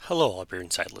Hello, all Beer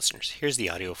Inside listeners. Here's the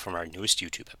audio from our newest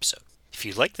YouTube episode. If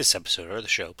you like this episode or the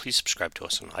show, please subscribe to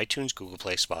us on iTunes, Google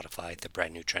Play, Spotify, the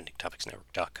brand new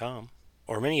TrendingTopicsNetwork.com,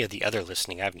 or many of the other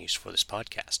listening avenues for this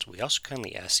podcast. We also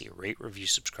kindly ask that you rate, review,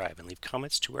 subscribe, and leave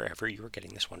comments to wherever you are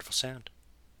getting this wonderful sound.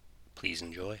 Please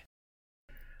enjoy.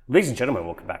 Ladies and gentlemen,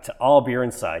 welcome back to All Beer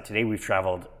Inside. Today we've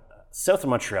traveled south of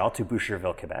Montreal to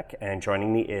Boucherville, Quebec, and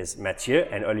joining me is Mathieu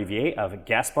and Olivier of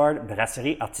Gaspard,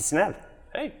 Brasserie, Artisanale.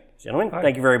 Hey. Gentlemen,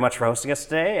 Thank you very much for hosting us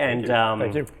today. Thank you.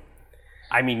 Thank you.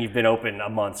 I mean, you've been open a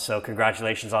month, so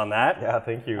congratulations on that. Yeah,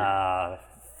 thank you.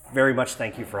 Very much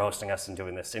thank you for hosting us and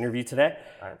doing this interview today.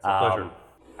 It's a pleasure.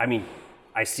 I mean,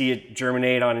 I see it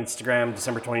germinate on Instagram,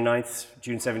 December 29th,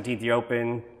 June 17th you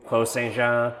open, Clos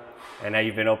Saint-Jean, and now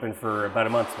you've been open for about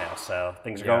a month now, so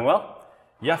things are going well?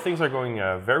 Yeah, things are going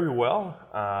very well.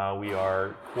 We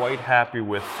are quite happy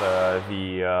with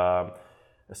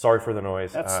sorry for the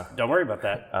noise. Don't worry about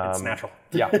that. It's natural.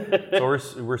 Yeah,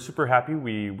 so we're super happy.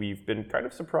 We've been kind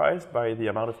of surprised by the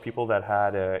amount of people that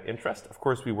had interest. Of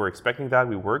course, we were expecting that.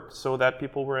 We worked so that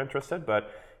people were interested,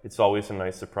 but it's always a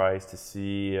nice surprise to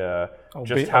see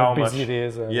how busy it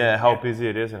is. How busy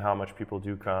it is and how much people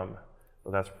do come. So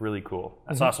that's really cool.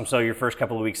 That's awesome. So your first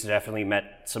couple of weeks definitely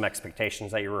met some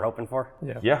expectations that you were hoping for?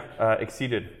 Yeah,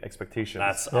 exceeded expectations.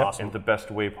 That's awesome. In the best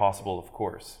way possible, of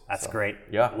course. That's great.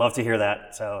 Yeah. Love to hear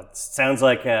that. So it sounds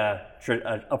like an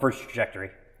upward trajectory.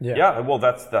 Yeah, well,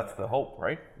 that's the hope,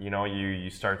 right? You know,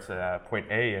 you start at point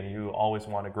A and you always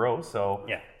want to grow. So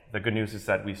the good news is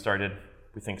that we started,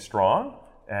 we think, strong,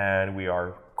 and we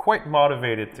are quite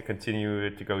motivated to continue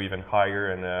to go even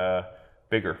higher and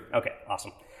bigger. Okay,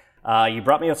 awesome. You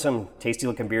brought me out some tasty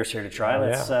looking beers here to try.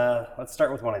 Let's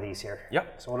start with one of these here. Yeah.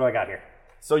 So what do I got here?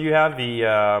 So you have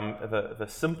the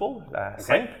simple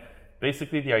simple.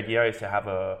 Basically, the idea is to have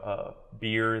a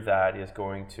beer that is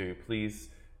going to please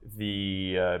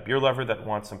the beer lover that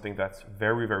wants something that's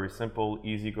very, very simple,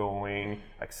 easygoing,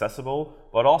 accessible,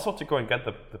 but also to go and get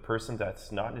the person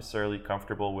that's not necessarily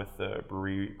comfortable with the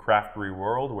craft brewery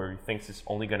world, where he thinks he's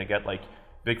only going to get like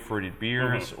big fruited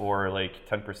beers or like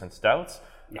 10% stouts.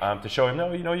 To show him,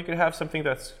 no, you can have something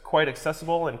that's quite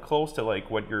accessible and close to like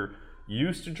what you're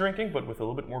used to drinking, but with a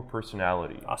little bit more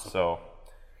personality. Awesome.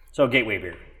 So gateway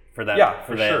beer for that.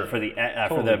 For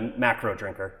the macro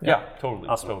drinker. Yeah, totally.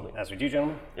 Awesome. Totally. As we do,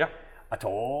 gentlemen. Yeah. A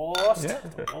toast. Yeah.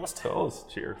 Toast.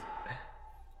 Cheers.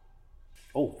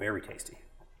 Oh, very tasty.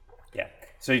 Yeah.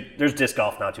 So there's disc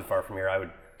golf not too far from here. I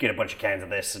would get a bunch of cans of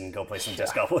this and go play some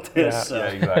disc golf with this. Yeah,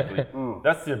 exactly.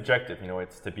 That's the objective.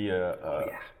 It's to be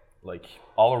like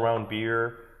all-around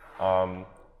beer.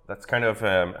 That's kind of,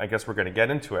 I guess we're going to get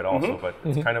into it also, but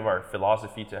it's kind of our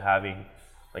philosophy to having,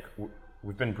 like,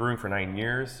 we've been brewing for 9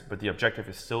 years, but the objective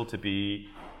is still to be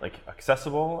like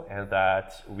accessible and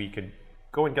that we could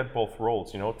go and get both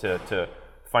roles, to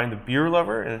find the beer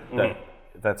lover and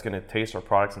that's going to taste our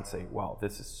products and say, wow,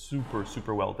 this is super,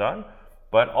 super well done.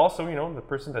 But also, the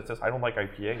person that says, I don't like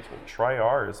IPAs, well, try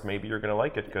ours. Maybe you're going to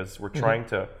like it because we're trying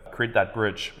to create that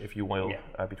bridge, if you will,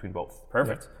 between both.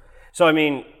 Perfect. So, I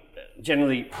mean,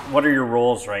 generally, what are your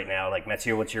roles right now? Like,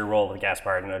 Mathieu, what's your role with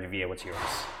Gaspard, and Olivier, what's yours?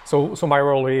 So my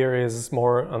role here is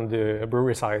more on the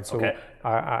brewery side. So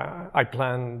I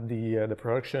plan the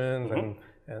production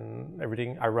and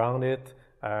everything around it.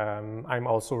 I'm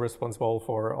also responsible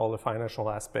for all the financial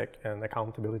aspect and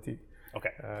accountability.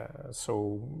 Okay.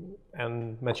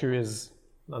 And Mathieu is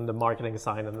on the marketing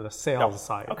side and the sales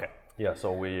side. Okay. Yeah,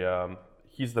 so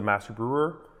he's the master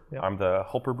brewer. Yeah. I'm the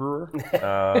helper brewer.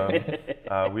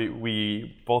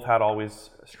 We both had always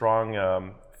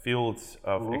strong fields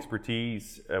of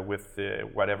expertise with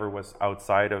whatever was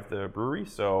outside of the brewery.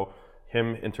 So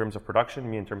him in terms of production,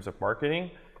 me in terms of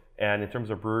marketing. And in terms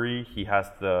of brewery, he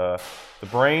has the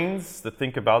brains to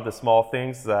think about the small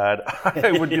things that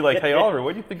I would be like, hey, Oliver,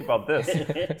 what do you think about this?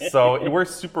 So it works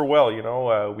super well,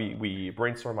 we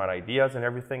brainstorm on ideas and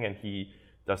everything, and he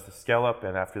does the scale up.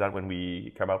 And after that, when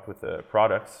we come up with the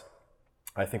products,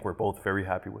 I think we're both very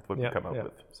happy with what we come up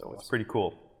with. So it's pret'ty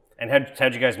cool. And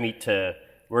how'd you guys meet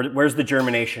where's the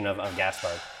germination of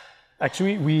Gaspard?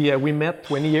 Actually, we met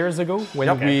 20 years ago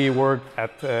when we worked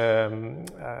at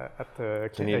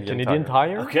Canadian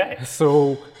Tire. Okay.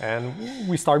 So, and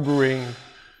we started brewing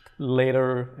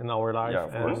later in our life,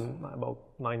 about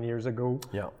 9 years ago.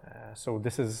 Yeah. So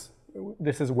this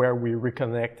is where we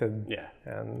reconnected. Yeah.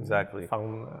 And exactly.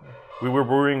 Found, we were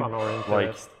brewing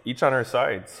like each on our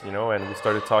sides, and we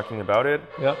started talking about it.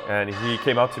 Yeah. And he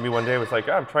came out to me one day and was like,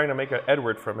 I'm trying to make an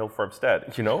Edward from Hill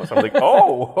Farmstead, So I'm like,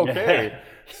 oh, okay.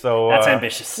 So that's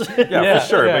ambitious. For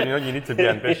sure. But you need to be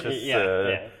ambitious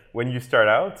when you start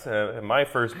out, my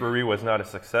first brewery was not a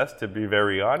success, to be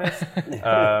very honest.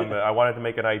 I wanted to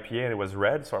make an IPA and it was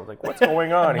red, so I was like, what's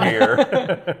going on here?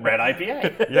 Red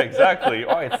IPA. Yeah, exactly.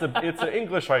 Oh, it's an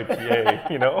English IPA,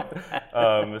 you know?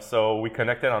 So we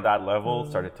connected on that level,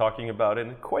 started talking about it,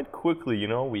 and quite quickly, you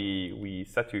know, we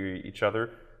said to each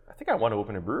other, I think I want to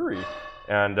open a brewery.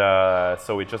 And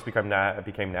so it just became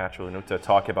natural, you know, to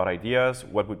talk about ideas,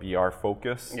 what would be our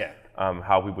focus,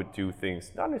 how we would do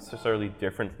things, not necessarily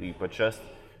differently, but just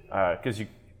because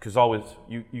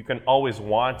you can always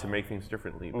want to make things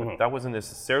differently, but that wasn't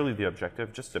necessarily the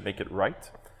objective, just to make it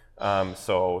right.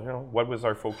 So, you know, what was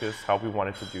our focus, how we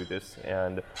wanted to do this,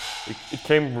 and it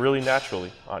came really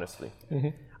naturally, honestly.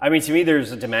 I mean, to me,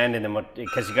 there's a demand in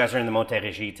because you guys are in the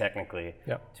Montérégie, technically.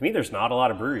 Yeah. To me, there's not a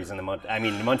lot of breweries in the I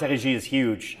mean, the Montérégie is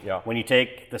huge. Yeah. When you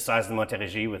take the size of the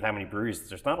Montérégie with how many breweries,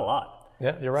 there's not a lot.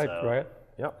 Yeah, you're right, So- right?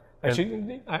 Yeah.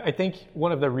 Actually, I think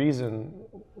one of the reasons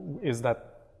is that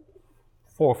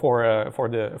for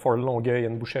Longueuil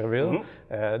and Boucherville,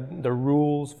 the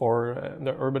rules for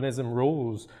the urbanism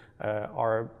rules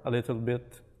are a little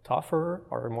bit tougher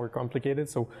or more complicated.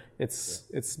 So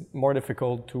it's more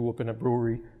difficult to open a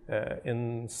brewery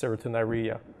in certain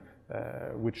area,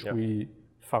 which we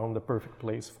found the perfect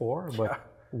place for. But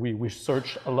we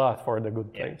searched a lot for the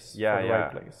good place, for the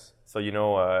right place. So, you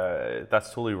know, that's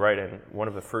totally right. And one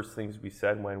of the first things we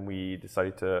said when we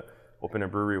decided to open a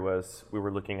brewery was we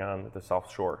were looking on the South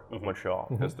Shore of Montreal,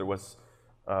 because there was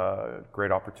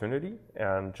great opportunity.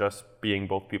 And just being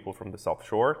both people from the South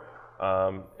Shore,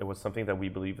 it was something that we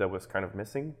believed that was kind of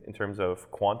missing in terms of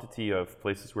quantity of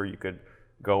places where you could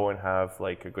go and have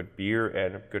like a good beer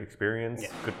and a good experience,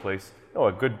 good place,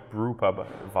 a good brew pub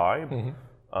vibe.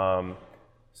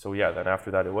 So yeah, then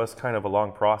after that, it was kind of a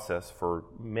long process for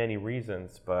many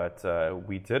reasons, but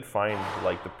we did find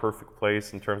like the perfect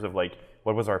place in terms of like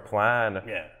what was our plan.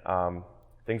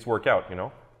 Things work out, you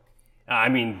know. I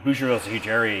mean, Boucherville's a huge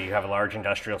area. You have a large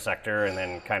industrial sector, and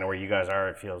then kind of where you guys are,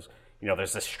 it feels, you know,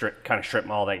 there's this strip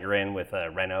mall that you're in with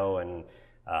Renault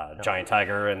and Giant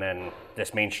Tiger, and then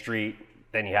this main street.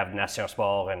 Then you have Nation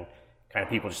Sport and kind of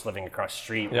people just living across the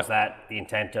street. Was that the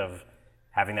intent of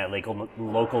having that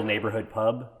local neighborhood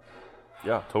pub?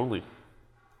 Yeah, totally.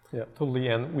 Yeah, totally.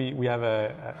 And we have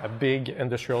a big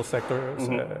industrial sector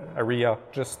area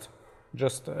just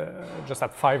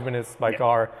at 5 minutes by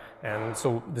car, and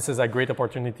so this is a great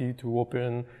opportunity to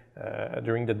open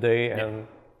during the day and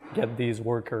get these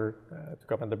workers to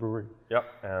come at the brewery. Yep,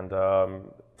 and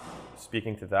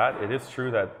speaking to that, it is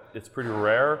true that it's pretty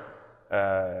rare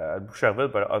at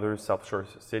Boucherville, but other South Shore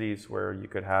cities where you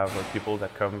could have people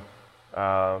that come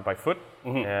by foot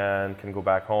and can go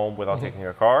back home without taking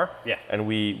a car. Yeah. And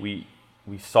we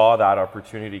saw that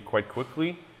opportunity quite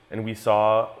quickly, and we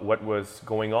saw what was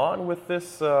going on with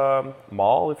this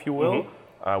mall, if you will,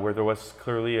 where there was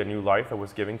clearly a new life that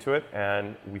was giving to it,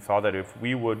 and we thought that if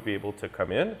we would be able to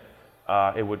come in,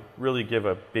 it would really give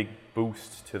a big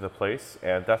boost to the place,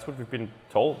 and that's what we've been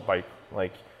told by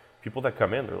like people that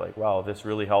come in. They're like, wow, this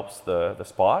really helps the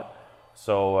spot.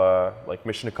 So like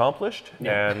mission accomplished,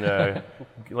 and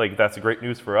like that's great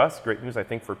news for us. Great news, I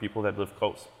think, for people that live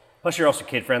close. Plus, you're also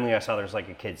kid friendly. I saw there's like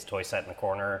a kids toy set in the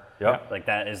corner. Yeah. Like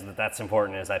that's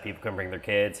important, is that people can bring their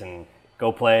kids and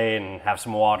go play and have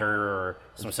some water or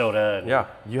some soda. And Yeah,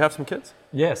 you have some kids?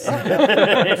 Yes.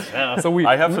 so So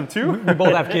I have some too. we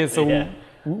both have kids, so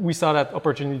we saw that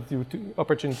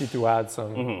opportunity to add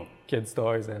some kids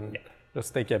toys and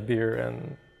just take a beer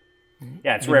and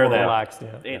it's be rare more that relaxed.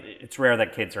 it's rare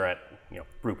that kids are at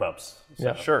brew pubs. So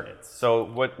Yeah. Sure. So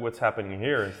what's happening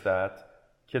here is that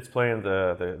kids play in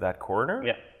that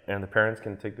corner, and the parents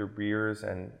can take their beers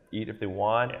and eat if they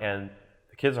want, and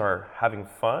the kids are having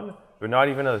fun. They're not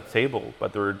even at a table,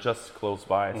 but they're just close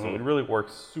by. So it really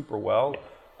works super well.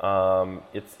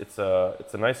 It's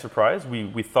a nice surprise.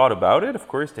 We thought about it, of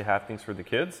course, to have things for the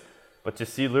kids, but to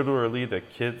see literally the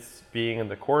kids being in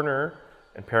the corner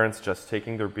and parents just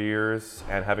taking their beers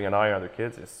and having an eye on their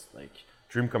kids is like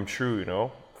dream come true, you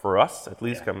know, for us at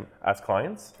least, come as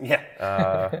clients.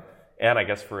 And I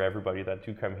guess for everybody that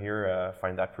do come here,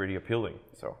 find that pretty appealing.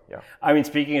 So yeah. I mean,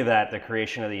 speaking of that, the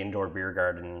creation of the indoor beer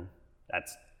garden,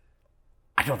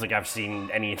 I don't think I've seen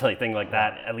anything like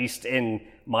that, at least in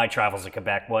my travels to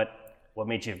Quebec. What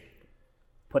made you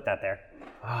put that there?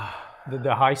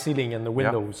 The high ceiling and the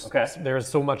windows. Okay. There's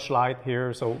so much light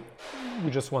here, so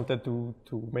we just wanted to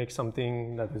make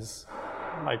something that is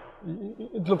like,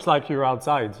 it looks like you're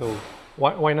outside, so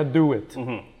why not do it?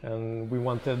 And we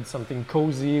wanted something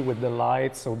cozy with the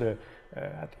lights, so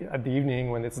at the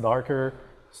evening when it's darker,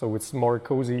 so it's more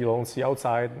cozy, you don't see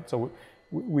outside. So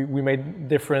we made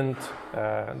different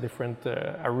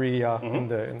area in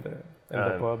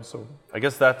the pub. So I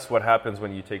guess that's what happens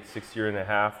when you take 6 years and a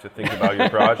half to think about your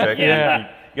project. Yeah.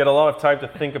 You get a lot of time to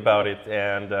think about it,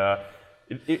 and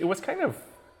it was kind of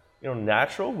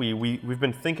natural. We've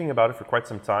been thinking about it for quite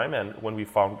some time, and when we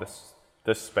found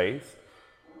this space,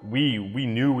 we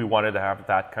knew we wanted to have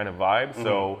that kind of vibe,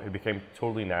 so it became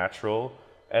totally natural.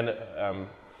 And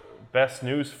best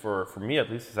news for me at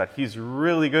least is that he's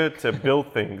really good to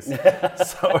build things.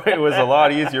 So it was a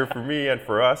lot easier for me and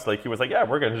for us. Like he was like, yeah,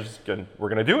 we're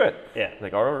gonna do it. Yeah.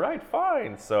 Like, all right,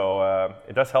 fine. So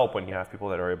it does help when you have people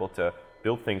that are able to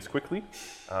build things quickly,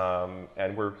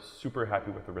 and we're super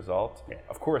happy with the result. Yeah.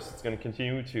 Of course, it's going to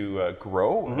continue to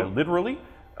grow, literally.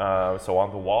 So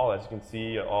on the wall, as you can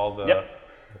see, all the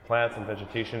plants and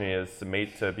vegetation is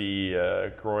made to be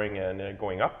growing and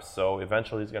going up. So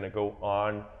eventually it's going to go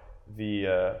on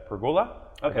the pergola,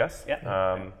 I guess.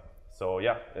 Yeah. So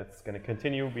yeah, it's going to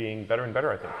continue being better and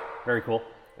better, I think. Very cool.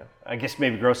 Yeah. I guess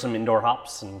maybe grow some indoor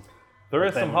hops and... There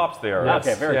is some hops there. Yes.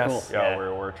 Okay, very cool. Yeah,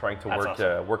 we're trying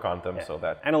to work on them so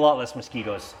that... And a lot less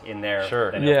mosquitoes in there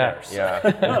than out Yeah. there. So. Yeah,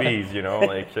 and bees,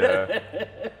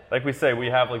 like we say, we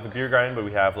have like the beer garden, but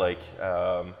we have like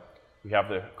we have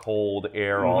the cold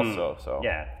air also, so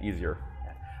easier.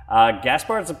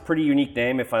 Gaspard is a pretty unique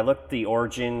name. If I look, the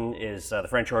origin is the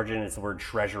French origin is the word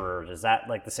treasurer. Is that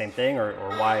like the same thing, or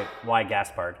why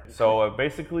Gaspard? So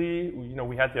basically,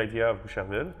 we had the idea of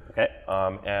Boucherville,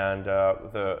 and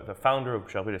the founder of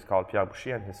Boucherville is called Pierre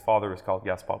Boucher, and his father is called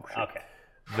Gaspard Boucher. Okay.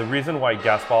 The reason why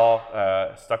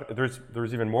Gaspard stuck,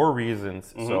 there's even more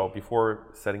reasons. So before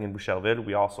setting in Boucherville,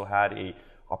 we also had a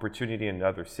opportunity in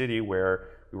another city where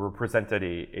we were presented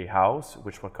a house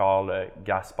which was called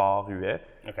Gaspard Ruet.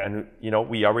 Okay. And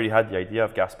we already had the idea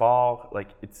of Gaspard. Like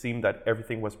it seemed that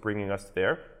everything was bringing us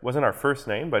there. It wasn't our first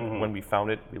name, but when we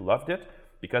found it, we loved it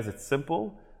because it's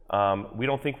simple. We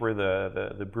don't think we're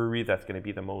the brewery that's going to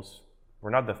be we're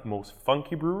not the most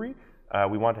funky brewery.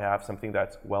 We want to have something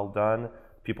that's well done.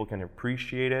 People can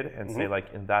appreciate it and say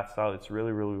like in that style, it's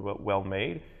really, really well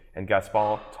made. And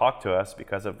Gaspard talked to us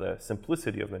because of the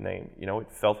simplicity of the name.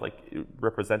 It felt like it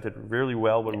represented really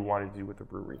well what we wanted to do with the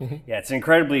brewery. Yeah, it's an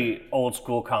incredibly old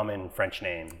school, common French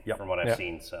name from what I've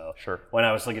seen. So when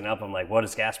I was looking up, I'm like, what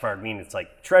does Gaspard mean? It's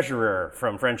like treasurer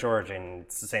from French origin.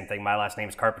 It's the same thing. My last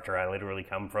name's Carpenter. I literally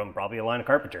come from probably a line of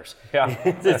carpenters. Yeah.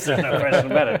 There's no question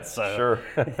about it. So.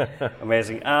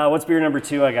 Amazing. What's beer number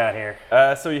 2 I got here?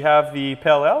 So you have the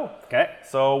Pale Ale. Okay.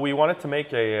 So we wanted to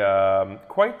make a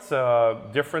quite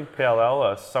different Pale Ale,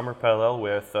 a summer Pale Ale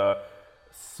with a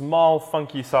small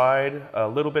funky side, a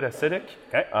little bit acidic.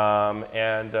 Okay.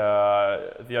 And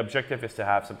the objective is to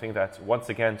have something that's once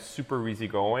again super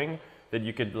easygoing, that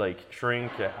you could like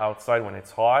drink outside when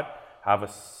it's hot, have a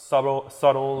subtle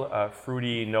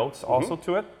fruity notes also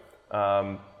to it.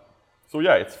 So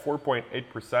yeah, it's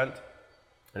 4.8%,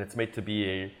 and it's made to be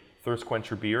a thirst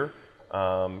quencher beer.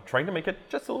 Trying to make it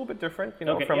just a little bit different,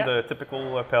 from the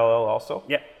typical Pale Ale also.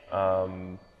 Yeah.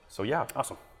 So yeah.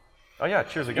 Awesome. Oh yeah,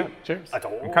 cheers again. cheers.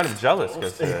 I'm kind of jealous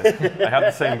because I have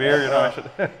the same beer, I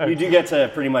should. You do get to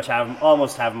pretty much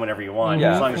almost have them whenever you want,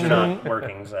 as long as you're not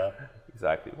working. So.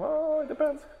 Exactly. Well, it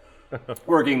depends.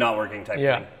 Working, not working type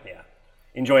thing. Yeah.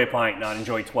 Enjoy a pint, not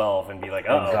enjoy 12, and be like,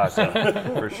 oh.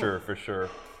 Exactly. For sure.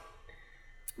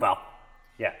 Well,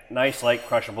 yeah, nice, light,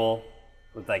 crushable,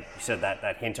 with like you said,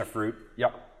 that hint of fruit.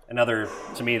 Yep.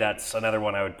 To me, that's another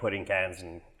one I would put in cans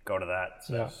and go to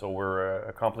that. So we're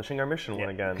accomplishing our mission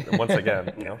once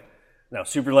again. No,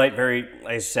 super light, very,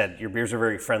 like I said, your beers are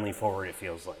very friendly forward, it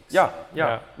feels like.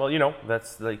 Yeah. Well,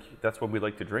 that's what we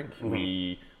like to drink.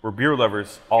 We're beer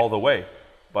lovers all the way,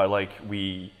 but like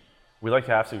we like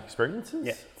to have some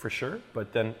experiences for sure.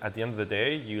 But then at the end of the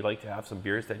day, you like to have some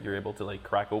beers that you're able to like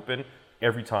crack open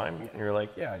every time, and you're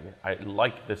like, I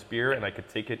like this beer, and I could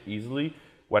take it easily,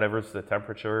 whatever's the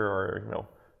temperature, or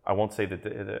I won't say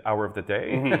the hour of the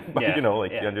day, but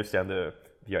you understand the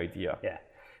idea. Yeah.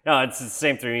 No, it's the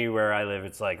same for me where I live.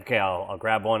 It's like, okay, I'll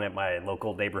grab one at my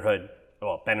local neighborhood.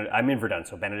 Well, I'm in Verdun,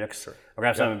 so Benedict's. I'll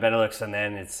grab some in Benedict's, and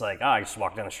then it's like, I just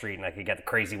walk down the street and I could get the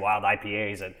crazy wild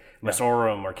IPAs at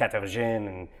Massorum or Catavagin,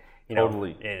 and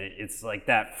totally. It's like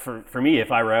that for me.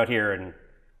 If I were out here and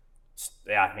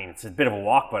it's a bit of a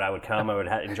walk, but I would come. I would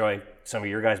enjoy some of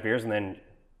your guys' beers, and then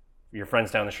your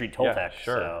friends down the street Toltec.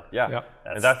 Sure. So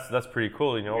and that's pretty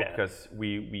cool, because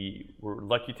we were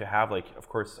lucky to have, like, of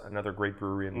course, another great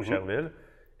brewery in Boucherville,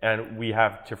 and we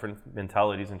have different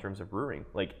mentalities in terms of brewing.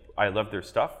 Like, I love their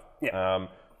stuff.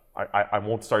 I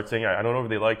won't start saying I don't know if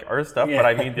they like our stuff, but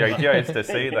I mean the idea is to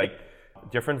say like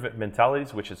different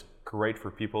mentalities, which is great for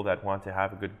people that want to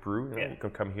have a good brew. You can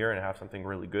come here and have something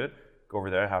really good. Go over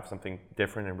there, have something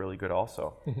different and really good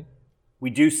also. We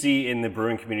do see in the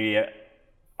brewing community,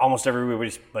 almost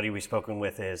everybody we've spoken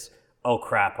with is, oh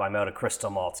crap, I'm out of crystal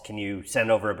malts. Can you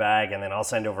send over a bag, and then I'll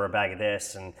send over a bag of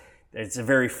this? And it's a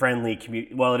very friendly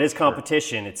community. Well, it is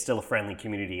competition. It's still a friendly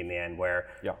community in the end, where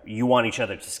you want each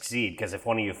other to succeed. Because if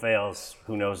one of you fails,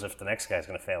 who knows if the next guy's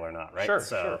going to fail or not, right?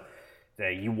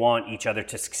 You want each other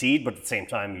to succeed, but at the same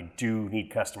time, you do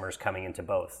need customers coming into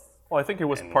both. Well, I think it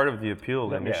was part of the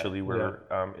appeal initially, where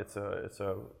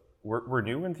we're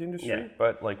new in the industry,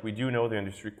 but like we do know the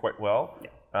industry quite well.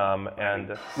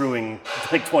 And brewing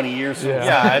like 20 years.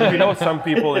 And we know some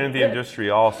people in the industry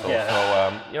also.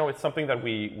 So it's something that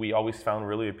we always found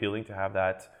really appealing to have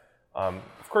that.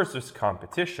 Of course, there's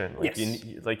competition.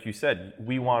 Like you said,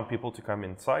 we want people to come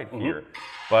inside here,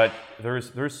 but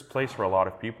there's place for a lot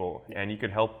of people, and you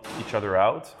can help each other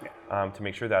out to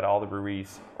make sure that all the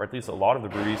breweries, or at least a lot of the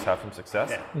breweries, have some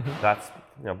success.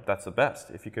 That's the best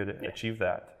if you could achieve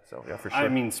that. So for sure. I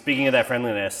mean, speaking of that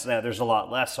friendliness, there's a lot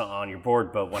less on your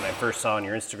board, but when I first saw on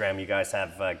your Instagram, you guys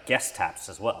have guest taps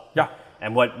as well. Yeah.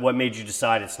 And what made you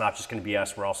decide it's not just going to be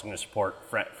us, we're also going to support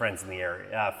friends in the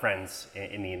area, friends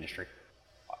in the industry?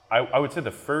 I would say the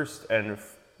first and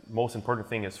most important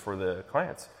thing is for the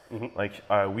clients. Like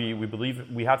we believe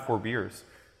we had 4 beers,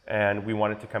 and we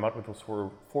wanted to come out with those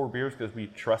four beers because we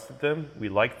trusted them, we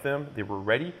liked them, they were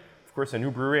ready. Of course, a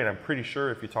new brewery, and I'm pretty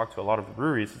sure if you talk to a lot of the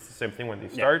breweries, it's the same thing when they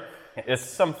start. It's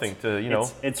something to,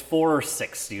 It's 4 or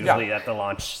 6 usually at the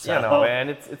launch. So. And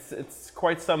it's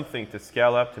quite something to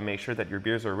scale up to make sure that your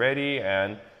beers are ready.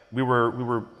 And we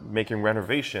were making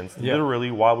renovations literally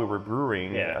while we were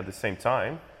brewing at the same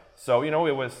time. So, it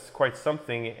was quite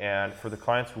something. And for the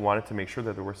clients, we wanted to make sure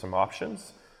that there were some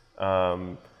options.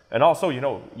 And also,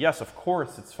 yes, of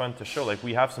course, it's fun to show. Like,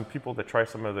 we have some people that try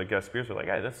some of the guest beers. They're like,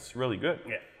 hey, this is really good.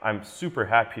 I'm super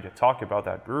happy to talk about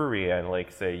that brewery and,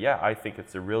 like, say, I think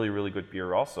it's a really, really good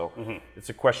beer also. It's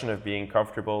a question of being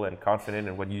comfortable and confident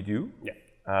in what you do.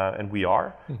 And we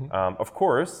are. Of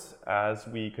course, as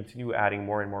we continue adding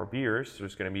more and more beers,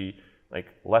 there's going to be, like,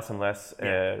 less and less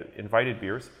invited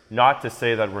beers. Not to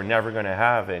say that we're never going to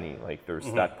have any. Like,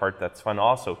 there's that part that's fun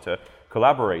also to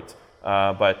collaborate.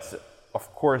 But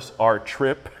of course, our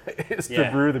trip is to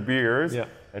brew the beers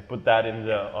and put that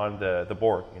on the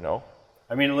board,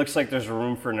 I mean, it looks like there's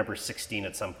room for number 16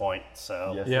 at some point.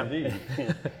 So yes, indeed.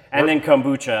 And then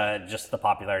kombucha, just the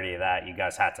popularity of that, you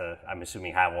guys had to, I'm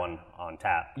assuming, have one on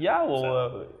tap. Yeah,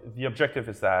 well, the objective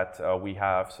is that we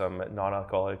have some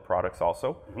non-alcoholic products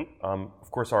also.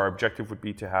 Of course, our objective would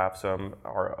be to have some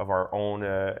of our own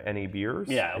NA beers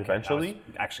eventually. I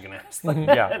was actually going to ask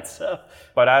that. So.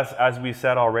 But as we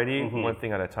said already, one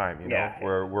thing at a time.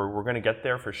 We're going to get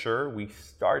there for sure. We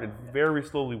started very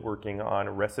slowly working on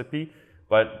a recipe.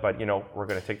 But we're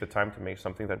going to take the time to make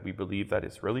something that we believe that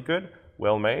is really good,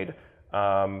 well made.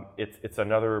 It's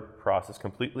another process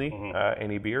completely,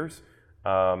 any beers.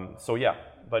 But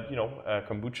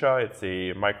kombucha, it's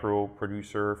a micro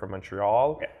producer from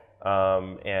Montreal,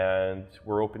 and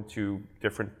we're open to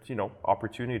different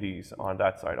opportunities on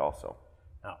that side also.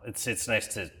 It's nice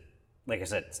to, like I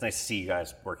said, it's nice to see you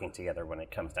guys working together when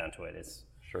it comes down to it. It's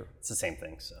the same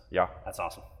thing. So that's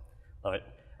awesome. Love it.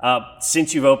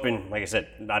 Since you've opened, like I said,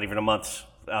 not even a month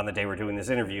on the day we're doing this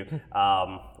interview,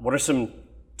 what are some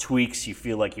tweaks you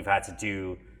feel like you've had to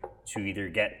do to either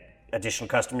get additional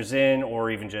customers in,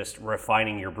 or even just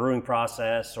refining your brewing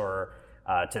process, or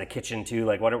to the kitchen too?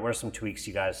 Like, what are some tweaks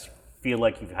you guys feel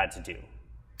like you've had to do?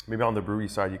 Maybe on the brewery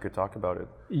side, you could talk about it.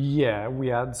 Yeah, we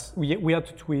had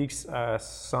to tweak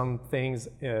some things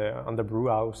on the brew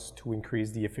house to increase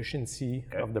the efficiency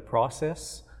of the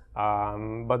process.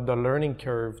 But the learning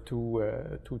curve to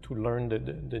learn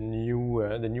the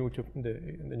new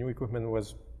equipment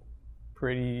was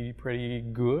pretty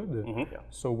good.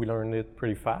 So we learned it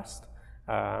pretty fast.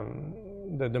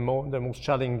 The most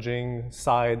challenging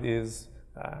side is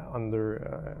on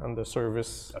the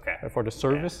service for the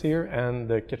service here, and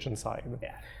the kitchen side.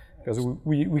 Because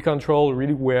we control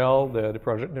really well the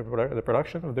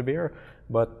production of the beer,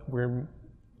 but we're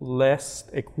less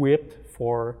equipped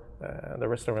for the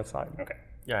restaurant side.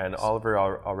 Yeah, and Oliver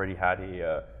already had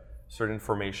a certain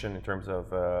formation in terms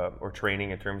of or training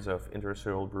in terms of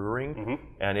industrial brewing,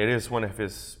 and it is one of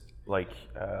his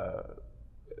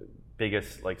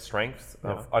biggest strengths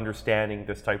of understanding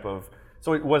this type of.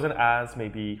 So it wasn't as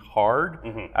maybe hard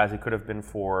as it could have been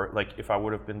for if I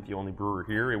would have been the only brewer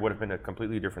here, it would have been a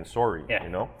completely different story.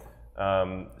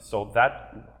 So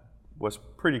that was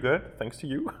pretty good, thanks to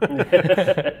you. And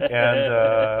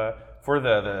for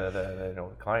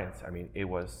the clients, I mean, it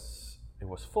was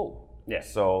full. Yeah.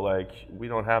 So like we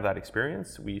don't have that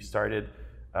experience. We started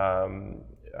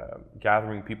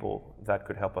gathering people that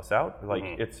could help us out. Like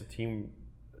it's a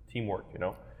teamwork,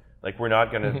 Like we're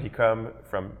not going to become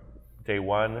from day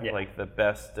one like the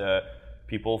best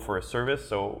people for a service.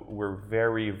 So we're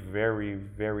very, very,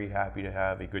 very happy to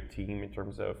have a good team in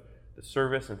terms of the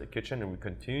service and the kitchen, and we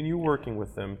continue working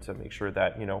with them to make sure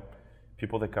that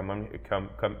people that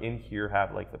come in here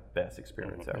have like the best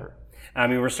experience ever. I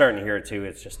mean, we're starting to hear it too.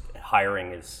 It's just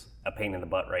hiring is a pain in the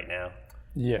butt right now.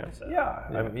 Yeah. So. Yeah,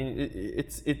 I mean,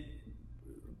 it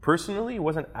personally it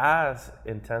wasn't as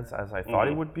intense as I thought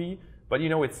it would be. But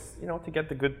it's to get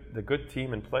the good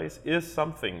team in place is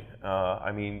something.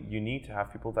 I mean, you need to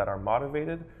have people that are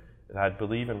motivated, that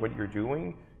believe in what you're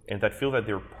doing, and that feel that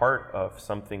they're part of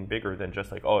something bigger than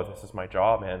just like, oh, this is my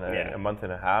job, and in a month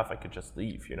and a half I could just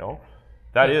leave.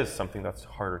 That is something that's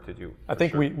harder to do. I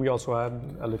think we also had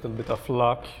a little bit of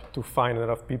luck to find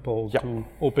enough people to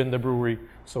open the brewery.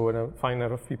 So find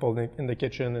enough people in the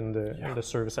kitchen, in the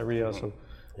service area. So,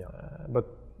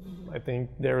 but I think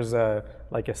there's a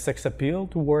sex appeal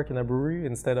to work in a brewery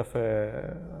instead of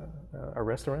a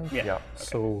restaurant. Yeah.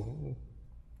 So,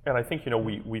 and I think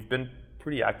we've been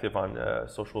pretty active on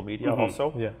social media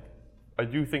also. Yeah. I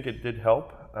do think it did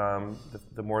help.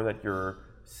 The more that you're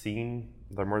seen,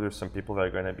 the more there's some people that are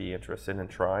going to be interested in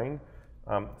trying.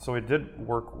 So it did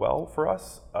work well for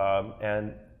us,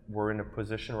 and we're in a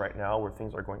position right now where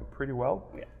things are going pretty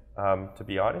well. Yeah. To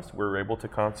be honest, we're able to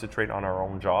concentrate on our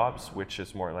own jobs, which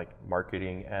is more like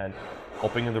marketing and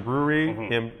helping in the brewery,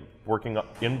 him working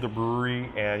in the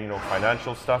brewery, and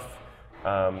financial stuff.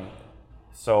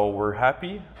 So we're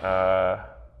happy.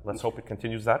 Let's hope it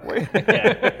continues that way.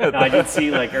 No, I did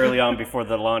see early on before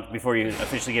the launch, before you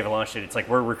officially gave a launch date, it's like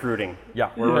we're recruiting.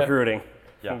 Yeah, we're recruiting.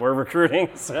 Yeah. We're recruiting.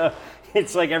 So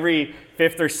it's like every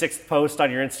 5th or 6th post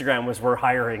on your Instagram was we're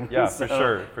hiring. Yeah, so, for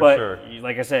sure. But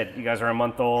like I said, you guys are a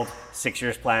month old, 6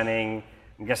 years planning.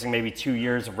 I'm guessing maybe 2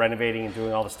 years of renovating and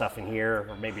doing all the stuff in here,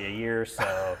 or maybe a year.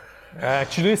 So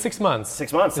actually 6 months.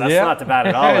 6 months. That's not too bad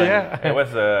at all. It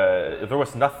was there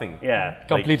was nothing. Yeah.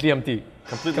 Completely empty.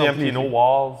 Completely empty. No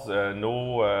walls.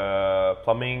 No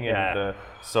plumbing. And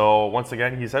so once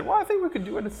again, he said, "Well, I think we could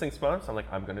do it in 6 months." I'm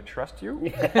like, "I'm going to trust you,"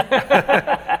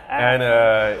 and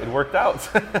it worked out.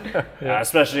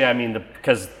 Especially, I mean,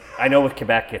 because I know with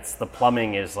Quebec, it's the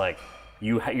plumbing is like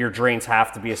your drains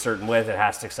have to be a certain width. It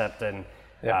has to accept, and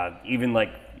even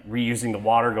like reusing the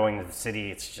water going to the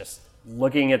city. It's just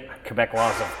looking at Quebec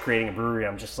laws of creating a brewery.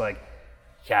 I'm just like,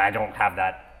 I don't have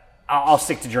that. I'll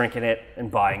stick to drinking it and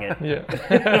buying it.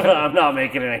 I'm not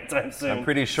making it anytime soon. I'm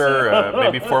pretty sure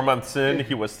maybe 4 months in,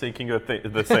 he was thinking of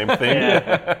the same thing.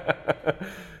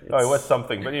 No, it was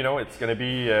something. But it's going to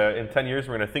be, in 10 years,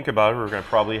 we're going to think about it. We're going to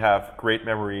probably have great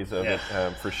memories of it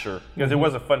for sure. Because it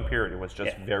was a fun period. It was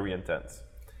just very intense.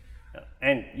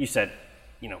 And you said,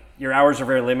 your hours are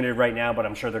very limited right now, but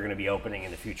I'm sure they're going to be opening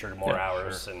in the future to more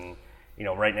hours. Sure. And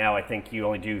right now I think you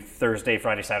only do Thursday,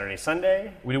 Friday, Saturday,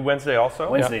 Sunday. We do Wednesday also.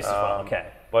 Wednesdays as well,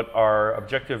 okay. But our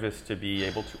objective is to be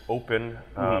able to open.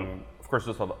 Of course,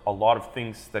 there's a lot of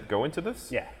things that go into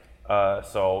this. Yeah.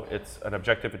 So it's an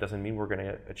objective. It doesn't mean we're going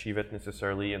to achieve it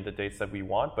necessarily in the dates that we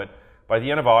want. But by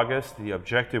the end of August, the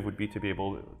objective would be to be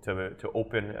able to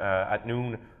open at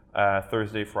noon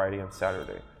Thursday, Friday, and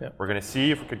Saturday. Yeah. We're going to see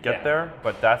if we could get there.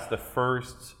 But that's the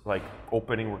first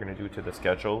opening we're going to do to the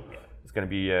schedule. Yeah. It's going to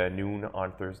be noon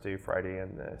on Thursday, Friday,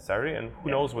 and Saturday, and who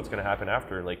knows what's going to happen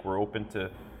after. We're open to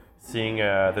seeing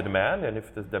the demand, and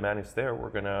if the demand is there,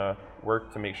 we're going to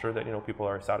work to make sure that people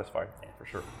are satisfied, for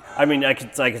sure. I mean, I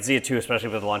could see it too, especially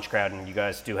with the lunch crowd, and you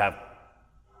guys do have,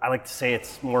 I like to say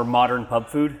it's more modern pub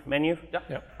food menu.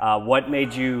 Yeah. What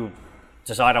made you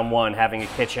decide on having a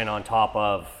kitchen on top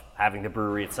of having the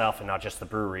brewery itself and not just the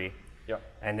brewery? Yeah.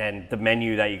 And then the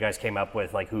menu that you guys came up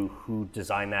with, who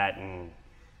designed that, and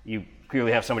you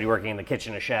clearly have somebody working in the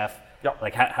kitchen, a chef. Yeah.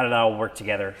 How did that all work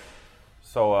together?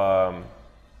 So,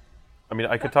 I mean,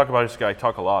 I could talk about this guy. I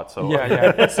talk a lot. So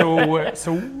yeah.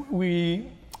 So we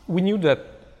knew that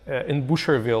in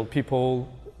Boucherville, people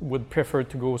would prefer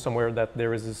to go somewhere that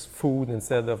there is this food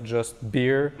instead of just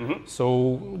beer. Mm-hmm.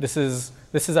 So this is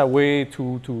a way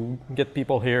to get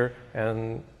people here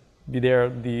and be there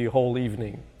the whole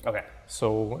evening. Okay.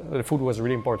 So the food was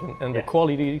really important, and the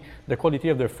quality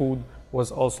of the food was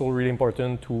also really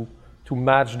important to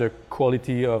match the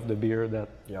quality of the beer that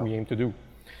we aim to do.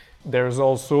 There's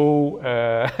also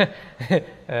an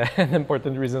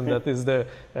important reason that is the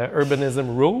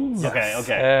urbanism rules.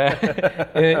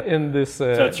 In this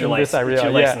so it's your this area. It's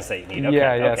your license that you need.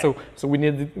 Okay. So we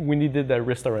needed a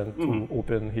restaurant to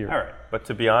open here. All right. But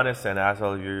to be honest, and as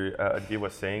Olivier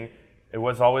was saying, it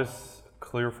was always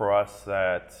clear for us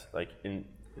that like in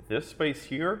this space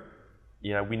here,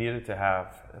 we needed to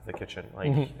have the kitchen.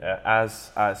 Like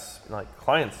as like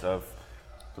clients of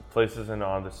the places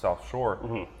on the South Shore,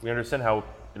 we understand how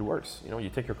it works. You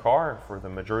take your car. For the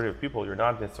majority of people, you're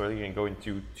not necessarily going to go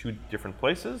into two different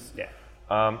places. Yeah.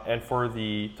 And for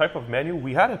the type of menu,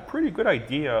 we had a pretty good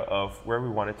idea of where we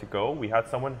wanted to go. We had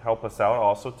someone help us out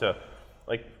also to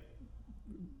like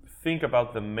think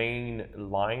about the main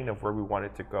line of where we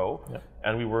wanted to go. Yeah.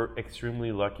 And we were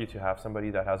extremely lucky to have somebody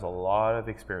that has a lot of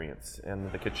experience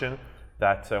in the kitchen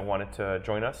that wanted to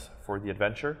join us for the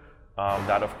adventure.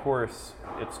 That of course,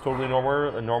 it's totally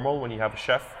normal when you have a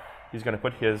chef. He's going to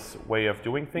put his way of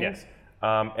doing things.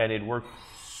 And it worked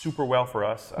super well for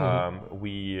us.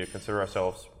 We consider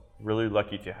ourselves really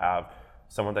lucky to have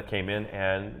someone that came in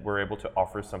and we're able to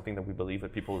offer something that we believe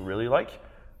that people really like.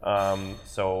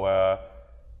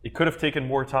 It could have taken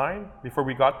more time before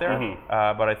we got there,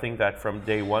 but I think that from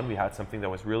day one we had something that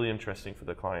was really interesting for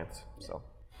the clients. So.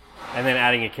 And then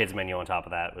adding a kids menu on top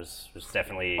of that was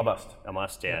definitely a must. A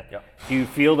must, yeah. Yeah. Do you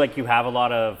feel like you have a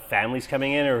lot of families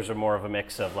coming in, or is it more of a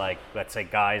mix of like, let's say,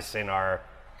 guys in our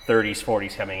 30s,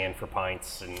 40s coming in for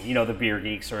pints, and the beer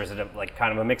geeks, or is it like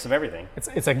kind of a mix of everything?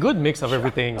 It's a good mix of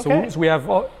everything. Okay. So we have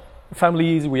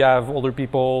families, we have older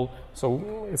people.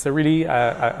 So it's a really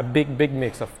a big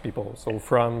mix of people. So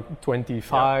from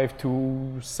 25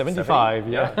 to 75.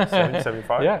 70,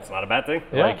 75. Yeah. It's not a bad thing.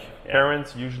 Yeah. Like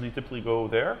parents usually typically go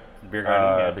there Beer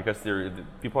garden, because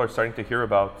people are starting to hear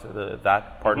about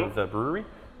that part of the brewery.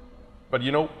 But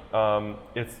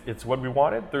it's what we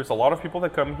wanted. There's a lot of people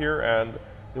that come here and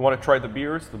they want to try the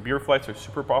beers. The beer flights are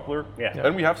super popular. Yeah.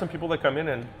 Then we have some people that come in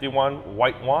and they want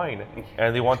white wine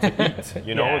and they want to eat.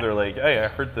 They're like, hey, I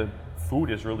heard the food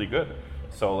is really good.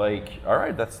 So like, all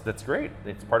right, that's great.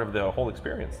 It's part of the whole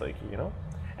experience, And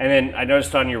then I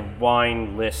noticed on your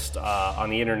wine list on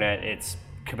the internet, it's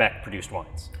Quebec produced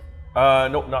wines.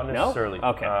 No, not necessarily. No?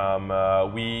 Okay.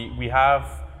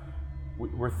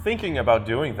 We're thinking about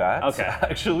doing that,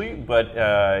 actually, but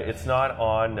it's not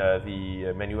on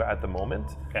the menu at the moment.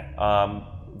 Okay.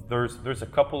 There's a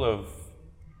couple of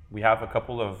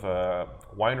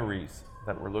wineries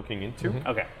that we're looking into.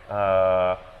 Okay.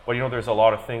 But there's a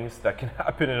lot of things that can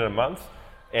happen in a month,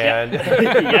 and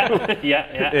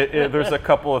there's a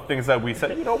couple of things that we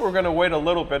said, we're going to wait a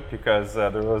little bit because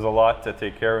there was a lot to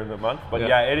take care of in the month. But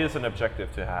it is an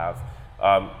objective to have.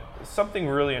 Something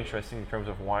really interesting in terms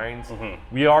of wines.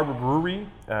 We are a brewery.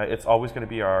 It's always going to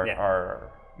be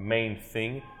our main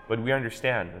thing. But we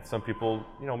understand that some people,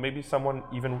 maybe someone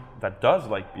even that does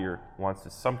like beer wants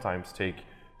to sometimes take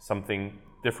something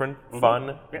different,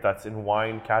 fun, that's in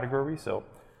wine category. So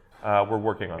we're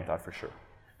working on that for sure.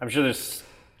 I'm sure there's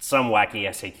some wacky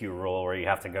SAQ rule where you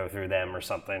have to go through them or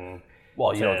something.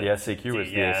 Well, the SAQ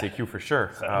is the SAQ for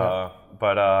sure. So,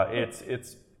 but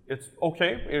it's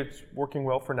okay. It's working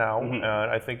well for now. And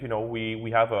I think,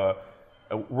 we have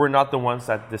we're not the ones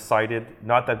that decided,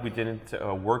 not that we didn't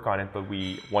work on it, but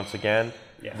we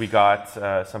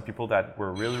got some people that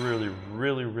were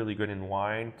really good in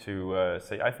wine to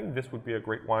say, I think this would be a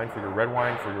great wine for your red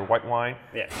wine, for your white wine.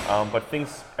 Yeah. But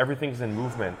everything's in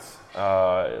movement.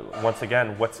 Once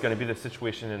again, what's going to be the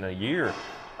situation in a year?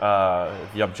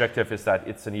 The objective is that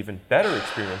it's an even better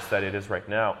experience than it is right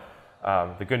now.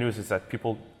 The good news is that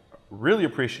people really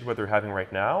appreciate what they're having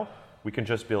right now. We can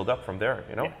just build up from there,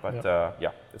 But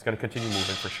it's going to continue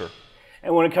moving for sure.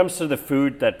 And when it comes to the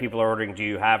food that people are ordering, do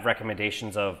you have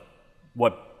recommendations of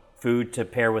what food to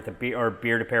pair with a beer or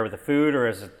beer to pair with the food, or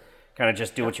is it kind of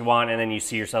just do what you want and then you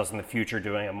see yourselves in the future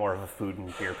doing a more of a food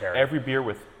and beer pairing? Every beer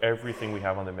with everything we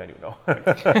have on the menu, no.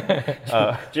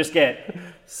 Just get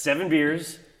 7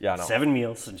 beers, 7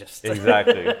 meals, and just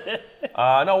exactly.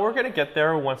 No, we're gonna get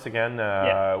there once again.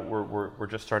 We're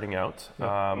just starting out.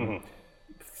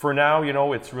 For now,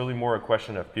 it's really more a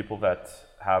question of people that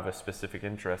have a specific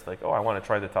interest, like, I want to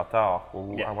try the tartare,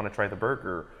 or I want to try the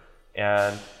burger.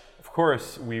 And of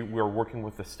course, we're working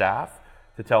with the staff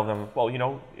to tell them,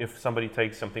 well, if somebody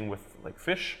takes something with like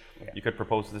fish, you could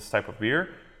propose this type of beer.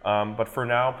 But for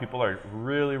now, people are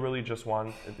really just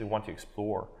want to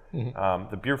explore.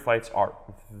 The beer flights are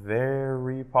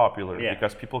very popular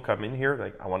because people come in here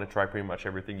like, I want to try pretty much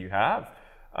everything you have.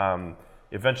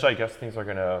 Eventually, I guess things are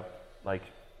gonna like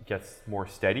gets more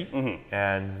steady,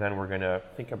 and then we're gonna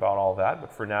think about all that.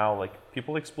 But for now, like,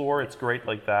 people explore. It's great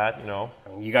like that, you know. I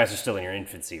mean, you guys are still in your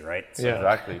infancy, right? So, Yeah.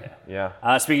 Exactly.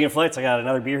 Yeah. Speaking of flights, I got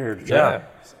another beer here to try. Yeah.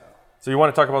 So you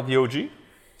want to talk about the OG?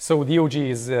 So the OG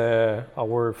is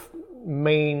our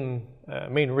main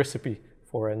recipe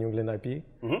for a New England IPA.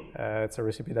 It's a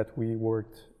recipe that we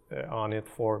worked on it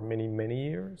for many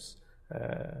years,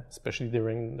 especially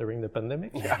during the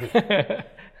pandemic.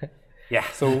 Yeah.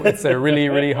 So it's a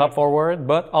really hop forward,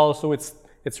 but also it's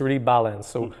really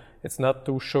balanced. So it's not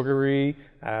too sugary.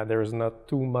 There is not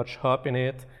too much hop in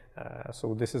it.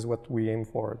 So this is what we aim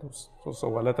for. So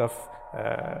a lot of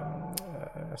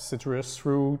citrus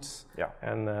fruits,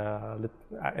 and a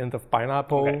hint of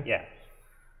pineapple. Okay, yeah.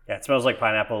 Yeah, it smells like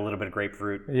pineapple, a little bit of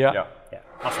grapefruit. Yeah. Yeah,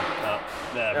 awesome.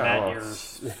 Matt,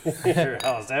 you're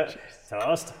all set.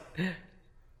 Toast.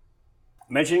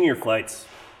 Mentioning your flights,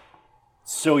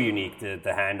 so unique,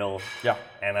 the handle. Yeah.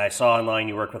 And I saw online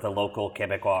you worked with a local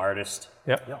Quebecois artist.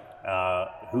 Yeah.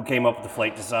 Who came up with the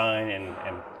flight design,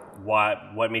 and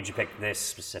what made you pick this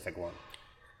specific one?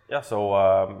 Yeah,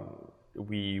 so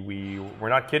we're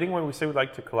not kidding when we say we'd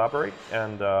like to collaborate,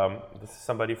 and this is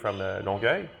somebody from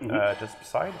Longueuil, just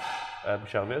beside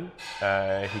Boucherville.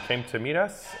 He came to meet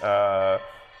us,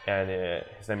 and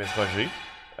his name is Roger,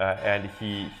 and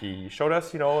he showed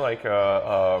us, you know, like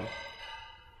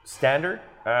standard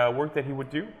work that he would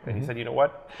do, and he said, you know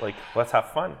what, like, let's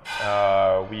have fun.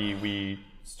 We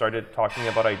started talking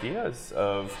about ideas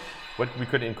of what we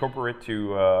could incorporate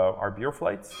to our beer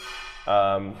flights.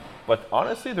 But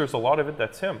honestly, there's a lot of it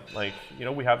that's him. Like, you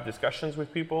know, we have discussions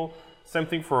with people. Same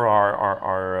thing for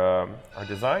our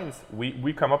designs.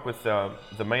 We come up with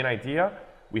the main idea.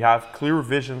 We have clear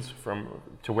visions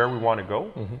to where we want to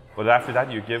go. But after that,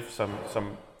 you give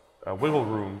some wiggle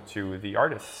room to the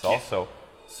artists also.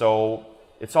 So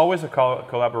it's always a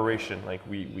collaboration. Like,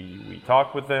 we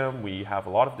talk with them. We have a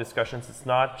lot of discussions. It's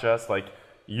not just like,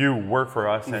 you work for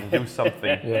us and do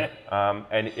something.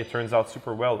 And it turns out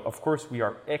super well. Of course, we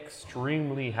are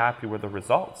extremely happy with the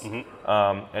results.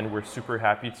 And we're super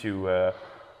happy to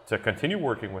continue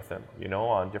working with them, you know,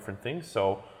 on different things.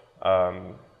 So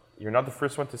you're not the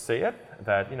first one to say it,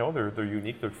 that, you know, they're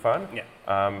unique, they're fun.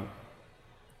 I'm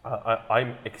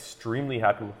extremely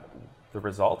happy with the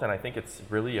result, and I think it's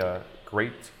really a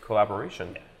great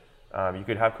collaboration. You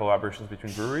could have collaborations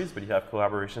between breweries, but you have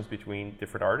collaborations between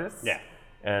different artists.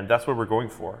 And that's what we're going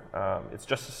for. It's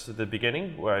just the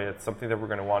beginning. It's something that we're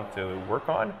going to want to work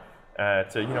on,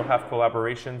 to, you know, have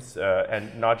collaborations,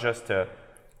 and not just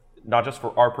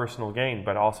for our personal gain,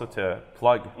 but also to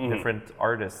plug different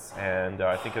artists. And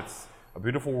I think it's a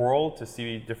beautiful world to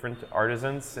see different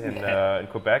artisans in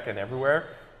Quebec and everywhere.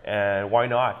 And why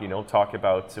not, you know, talk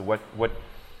about what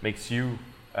makes you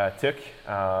tick,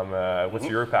 what's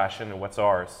your passion, and what's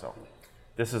ours. So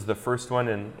this is the first one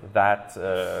in that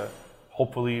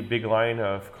hopefully big line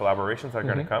of collaborations that are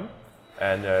going to come,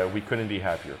 and we couldn't be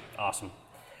happier. Awesome.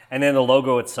 And then the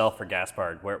logo itself for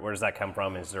Gaspard, where does that come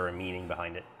from? Is there a meaning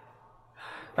behind it?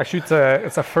 Actually,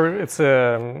 it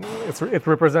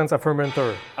represents a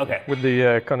fermenter. Okay. With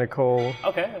the conical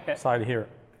Okay. side here.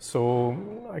 So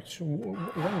actually,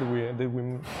 when did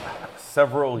we?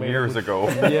 Several years ago.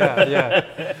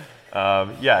 Yeah.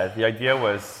 The idea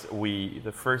was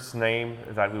the first name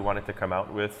that we wanted to come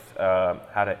out with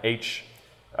had an H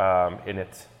in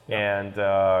it, and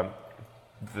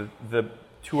the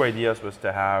two ideas was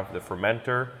to have the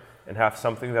fermenter and have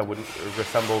something that would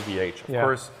resemble the H. Of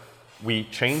course, we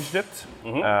changed it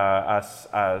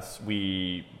as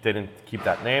we didn't keep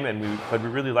that name, but we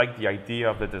really liked the idea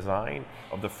of the design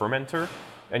of the fermenter,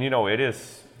 and, you know, it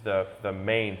is the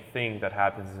main thing that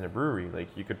happens in a brewery.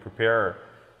 Like, you could prepare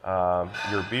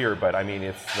your beer, but I mean,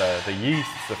 it's the yeast,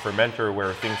 it's the fermenter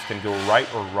where things can go right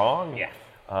or wrong.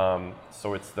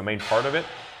 So it's the main part of it.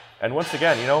 And once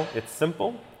again, you know, it's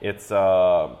simple. It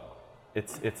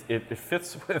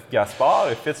fits with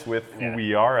Gaspard. It fits with who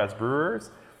we are as brewers.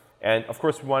 And of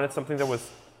course, we wanted something that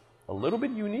was a little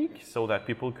bit unique, so that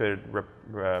people could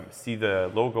see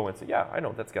the logo and say, "Yeah, I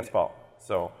know that's Gaspard."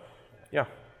 So, yeah.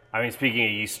 I mean, speaking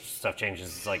of yeast stuff changes,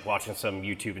 it's like watching some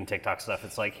YouTube and TikTok stuff.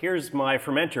 It's like, here's my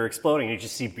fermenter exploding, and you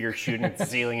just see beer shooting at the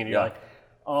ceiling, and you're like,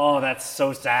 oh, that's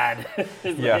so sad.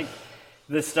 Like,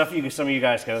 the stuff some of you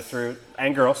guys go through,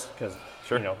 and girls, because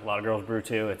you know, a lot of girls brew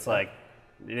too. It's like,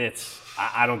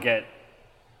 I don't get.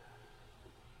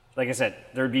 Like I said,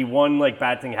 there'd be one like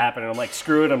bad thing happen, and I'm like,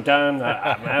 screw it, I'm done,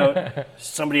 I'm out.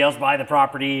 Somebody else buy the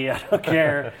property, I don't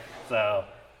care. So.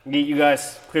 You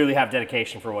guys clearly have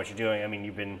dedication for what you're doing. I mean,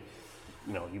 you've been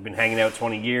hanging out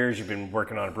 20 years. You've been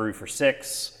working on a brewery for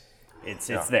 6. It's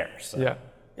there. So.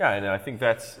 Yeah, and I think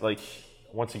that's like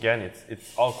once again,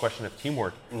 it's all a question of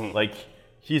teamwork. Like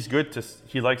he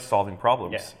likes solving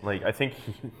problems. Yeah. Like I think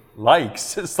he likes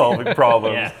solving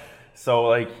problems. Yeah. So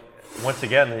like once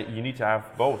again, you need to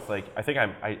have both. Like I think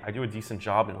I do a decent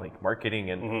job in like marketing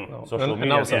and social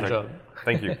media. Also and stuff like,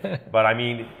 thank you. But I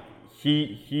mean,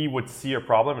 he would see a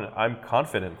problem, and I'm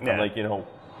confident. Yeah. I'm like,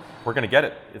 we're gonna get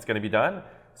it. It's gonna be done.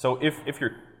 So if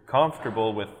you're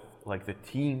comfortable with like the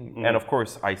team, and of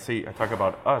course I talk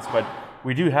about us, but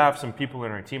we do have some people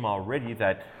in our team already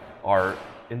that are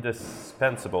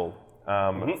indispensable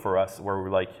for us, where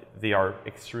we're like they are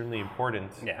extremely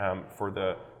important for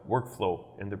the workflow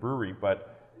in the brewery. But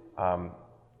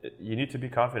you need to be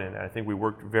confident, and I think we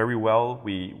worked very well.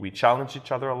 We challenged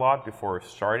each other a lot before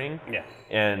starting,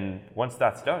 and once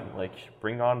that's done, like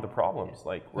bring on the problems.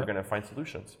 Like we're gonna find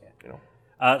solutions.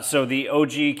 So the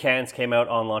OG cans came out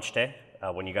on launch day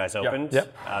when you guys opened. Yeah.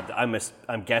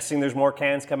 I'm guessing there's more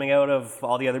cans coming out of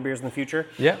all the other beers in the future.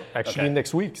 Yeah, actually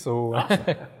next week. So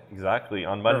Exactly.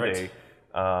 On Monday,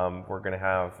 we're going to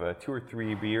have 2 or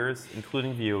 3 beers,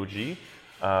 including the OG.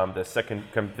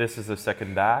 This is the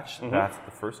second batch. That's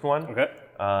the first one. Okay.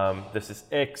 This is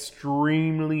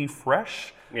extremely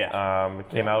fresh. Yeah. It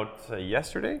came out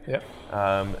yesterday. yeah,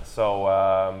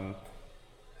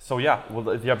 So yeah,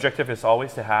 well, the objective is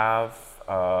always to have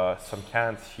some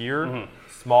cans here,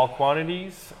 small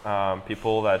quantities.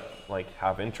 People that like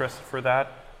have interest for that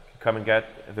come and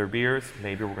get their beers.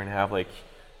 Maybe we're gonna have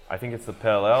I think it's the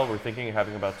PLL. We're thinking of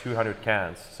having about 200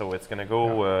 cans, so it's gonna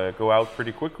go out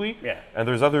pretty quickly. Yeah. And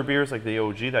there's other beers like the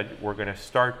OG that we're gonna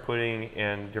start putting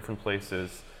in different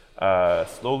places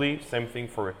slowly. Same thing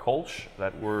for a Kolsch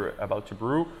that we're about to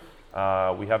brew.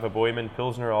 We have a Bohemian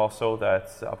Pilsner also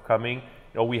that's upcoming.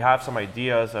 We have some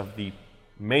ideas of the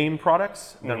main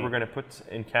products that we're going to put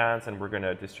in cans and we're going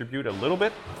to distribute a little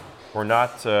bit. We're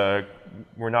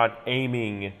not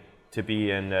aiming to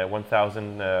be in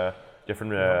 1,000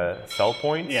 different sell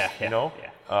points.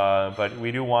 But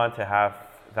we do want to have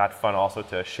that fun also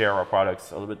to share our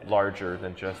products a little bit larger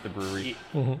than just the brewery.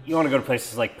 You want to go to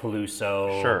places like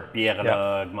Peluso, Sure. Bière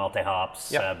Log, Malte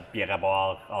Hops, Yeah. Bière à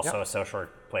Boire, also a social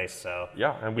place. So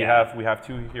And we have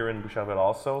 2 here in Boucherville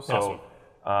also. So. Awesome.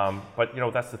 But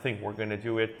that's the thing. We're going to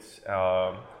do it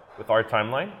with our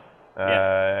timeline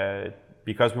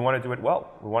because we want to do it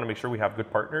well. We want to make sure we have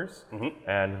good partners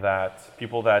and that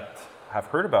people that have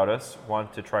heard about us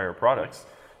want to try our products.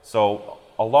 So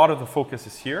a lot of the focus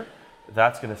is here.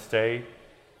 That's going to stay.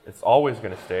 It's always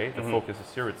going to stay. The focus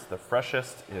is here. It's the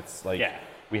freshest. It's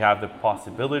we have the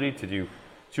possibility to do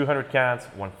 200 cans,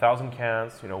 1,000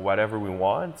 cans, whatever we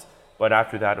want. But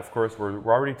after that, of course, we're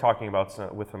already talking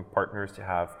about with some partners to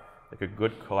have a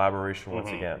good collaboration once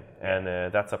again, and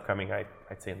that's upcoming. I'd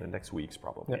say in the next weeks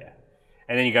probably. Yeah.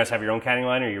 And then you guys have your own canning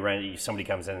line, or somebody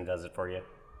comes in and does it for you?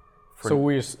 So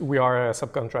we are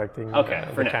subcontracting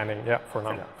for the now. canning. Yeah, for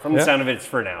now. From the sound of it, it's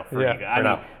for now. For Yeah, you guys. I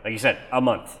mean, like you said, a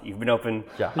month. You've been open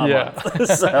a month.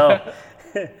 So,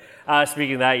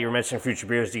 speaking of that, you were mentioning future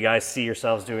beers. Do you guys see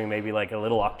yourselves doing maybe like a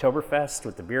little Oktoberfest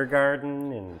with the beer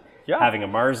garden and having a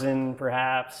Marzen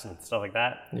perhaps and stuff like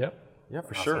that? Yeah,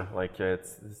 for sure. Like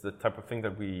it's the type of thing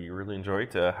that we really enjoy,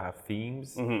 to have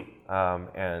themes,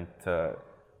 and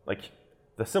like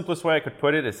the simplest way I could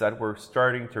put it is that we're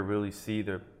starting to really see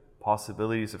the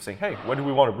possibilities of saying, hey, what do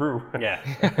we want to brew? Yeah,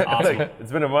 awesome.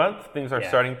 It's been a month, things are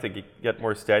starting to get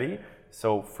more steady.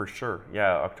 So for sure,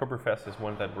 Oktoberfest is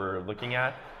one that we're looking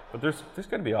at, but there's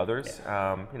going to be others,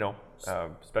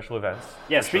 special events.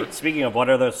 Yeah, speaking of, what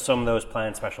are some of those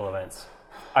planned special events?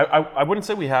 I wouldn't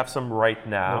say we have some right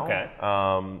now.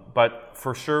 Okay. But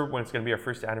for sure, when it's going to be our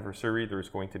first anniversary, there's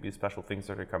going to be special things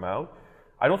that are come out.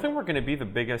 I don't think we're going to be the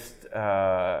biggest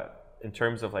in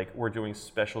terms of we're doing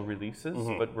special releases,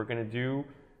 but we're going to do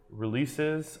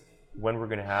releases when we're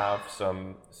going to have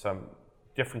some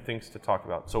different things to talk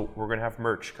about. So we're going to have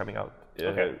merch coming out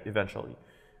eventually.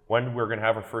 When we're going to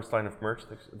have our first line of merch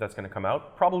that's going to come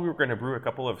out, probably we're going to brew a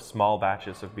couple of small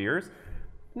batches of beers.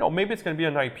 Maybe it's going to be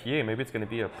an IPA, maybe it's going to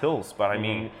be a Pils, but I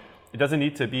mean, it doesn't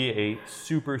need to be a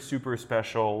super, super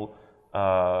special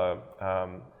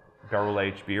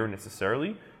barrel-aged beer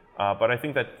necessarily. But I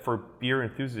think that for beer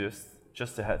enthusiasts,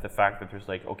 just to have the fact that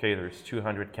there's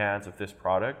 200 cans of this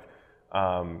product,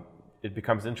 it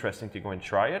becomes interesting to go and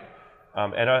try it.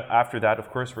 And after that, of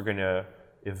course, we're going to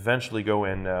eventually go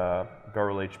in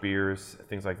barrel-aged beers,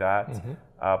 things like that.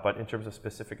 But in terms of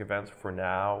specific events for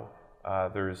now,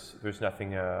 there's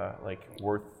nothing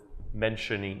worth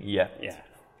mentioning yet. Yeah,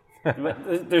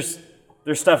 but there's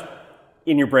stuff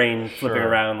in your brain flipping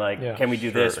around like, can we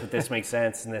do this? Would this make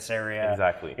sense in this area?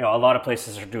 Exactly. You know, a lot of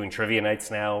places are doing trivia nights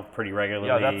now pretty regularly.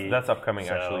 Yeah, that's upcoming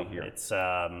actually here.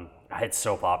 It's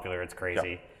so popular. It's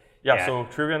crazy. Yeah. So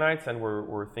trivia nights, and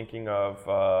we're thinking of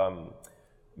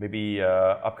maybe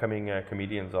upcoming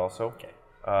comedians also. Okay.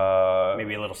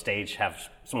 Maybe a little stage, have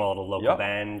small little local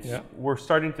bands. Yeah. We're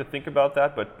starting to think about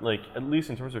that, but like at least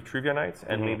in terms of trivia nights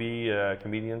and maybe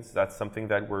comedians, that's something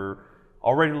that we're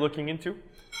already looking into.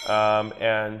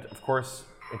 And of course,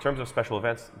 in terms of special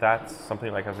events, that's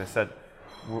something like, as I said,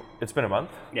 it's been a month.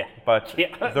 Yeah. But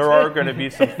there are going to be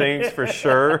some things for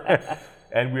sure.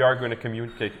 And we are going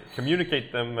to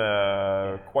communicate them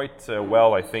quite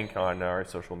well, I think, on our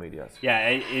social medias. Yeah,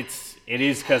 it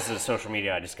is because of social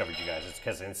media I discovered you guys. It's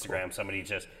because of Instagram. Somebody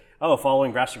just,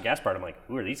 following Brasserie Gaspard. I'm like,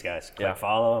 who are these guys? Click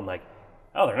follow. I'm like,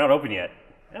 oh, they're not open yet.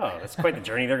 Oh, that's quite the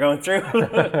journey they're going through.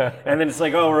 And then it's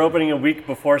like, oh, we're opening a week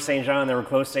before Saint Jean. They were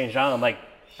close to Saint Jean. I'm like,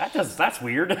 that's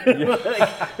weird. You'd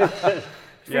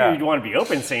want to be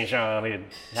open Saint Jean and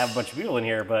have a bunch of people in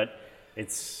here, but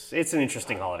it's an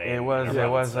interesting holiday.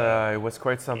 It was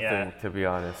quite something, to be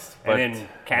honest. But, and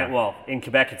in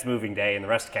Quebec it's moving day, and the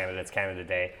rest of Canada it's Canada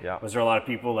Day. Yeah. Was there a lot of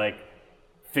people like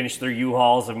finish their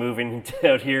U-Hauls and moving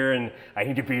out here, and I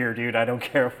need a beer, dude. I don't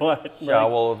care what. Yeah,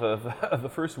 well, the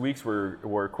first weeks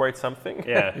were quite something.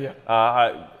 Yeah.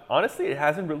 Honestly, it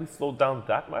hasn't really slowed down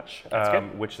that much,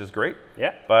 which is great.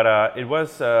 Yeah. But it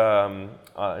was in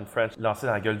French, lancé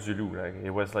dans la gueule du loup. Like,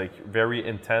 it was like very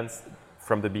intense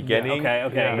from the beginning. Yeah.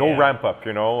 Okay. No ramp up,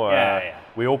 you know.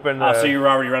 We opened. So you were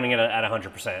already running it at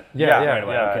 100%. Right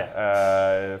away.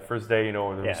 Okay. First day, you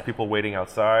know, there was people waiting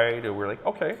outside. We're like,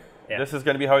 okay, this is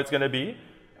going to be how it's going to be.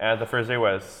 And the first day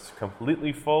was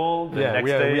completely full. The next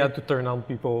day, we had to turn on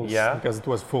people because it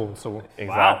was full. So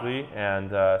exactly.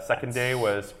 And second day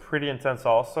was pretty intense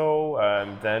also.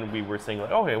 Then we were saying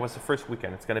like, okay, it was the first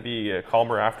weekend. It's going to be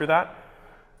calmer after that.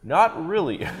 Not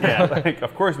really. Yeah. Like,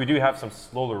 of course, we do have some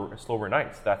slower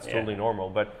nights. That's totally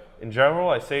normal. But in general,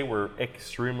 I say we're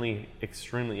extremely,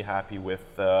 extremely happy with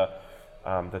the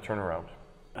turnaround.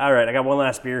 All right, I got one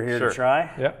last beer here to try.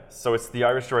 Yeah. So it's the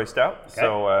Irish Dry Stout. Okay.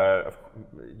 So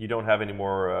you don't have any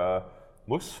more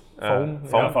mousse? Foam.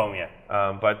 Foam,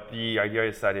 but the idea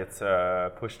is that it's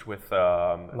pushed with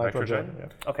nitrogen.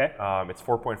 Yeah. Okay. It's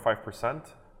 4.5%.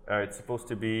 It's supposed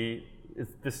to be...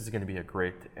 This is going to be a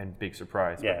great and big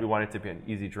surprise. Yeah. But we want it to be an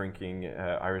easy drinking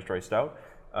Irish Dry Stout.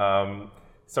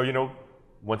 So, you know,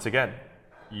 once again,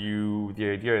 the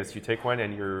idea is you take one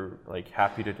and you're like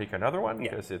happy to take another one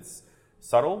because it's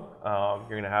subtle. You're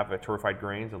going to have torrefied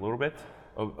grains a little bit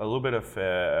of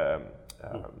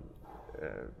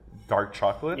dark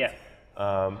chocolate,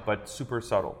 but super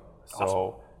subtle. So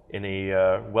awesome. In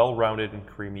a well-rounded and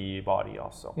creamy body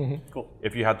also. Mm-hmm. Cool.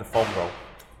 If you had the foam though,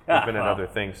 would have been another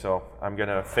thing. So I'm going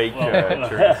to fake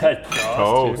toast.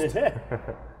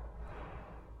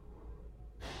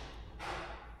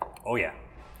 Oh yeah.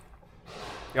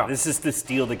 This is to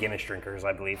steal the Guinness drinkers,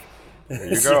 I believe. There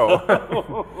you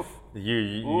go.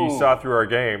 you saw through our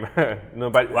game. No,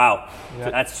 but wow,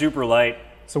 that's super light.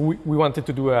 So we wanted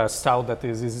to do a stout that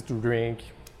is easy to drink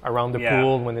around the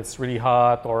pool when it's really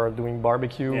hot or doing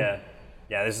barbecue.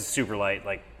 Yeah, this is super light,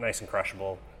 like nice and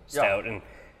crushable stout. And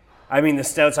I mean, the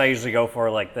stouts I usually go for,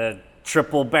 like the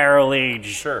triple barrel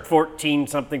aged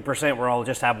 14-something%, where I'll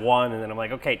just have one, and then I'm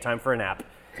like, okay, time for a nap.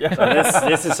 Yeah. So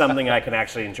this is something I can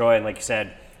actually enjoy, and like you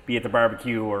said, be at the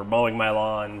barbecue or mowing my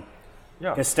lawn.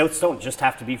 Yeah. Because stouts don't just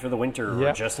have to be for the winter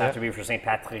or just have to be for St.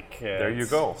 Patrick. There you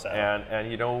go. So.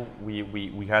 And you know,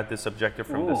 we had this objective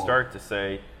from the start to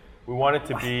say we want it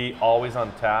to be always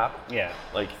on tap. Yeah.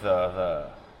 Like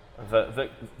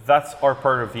that's our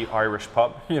part of the Irish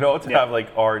pub, you know, to have like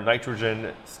our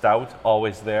nitrogen stout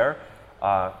always there.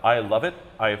 I love it.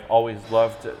 I've always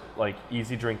loved like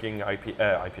easy drinking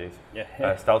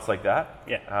IPAs, stouts like that.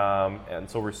 Yeah. And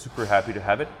so we're super happy to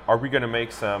have it. Are we going to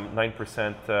make some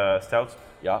 9% stouts?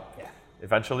 Yeah.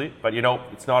 Eventually, but you know,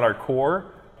 it's not our core.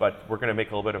 But we're going to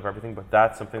make a little bit of everything. But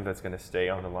that's something that's going to stay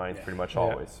on the lines pretty much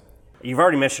always. You've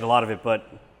already mentioned a lot of it, but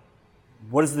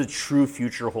what does the true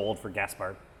future hold for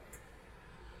Gaspard?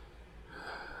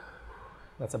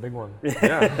 That's a big one.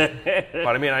 Yeah,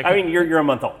 but I mean, you're a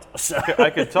month old. So. I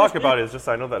could talk about it. It's just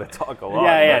I know that I talk a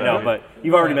lot. But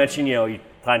you've already mentioned, you know, you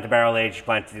plan to barrel age, you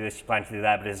plan to do this, you plan to do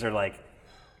that. But is there like,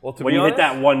 when you hit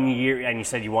that 1 year, and you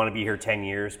said you want to be here 10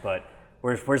 years, but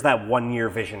where's that 1 year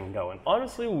vision going?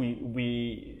 Honestly,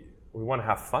 we want to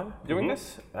have fun doing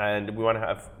this, and we want to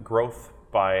have growth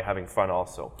by having fun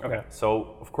also. Okay.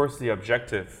 So of course the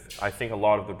objective, I think a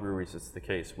lot of the breweries it's the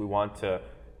case. We want to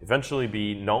eventually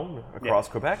be known across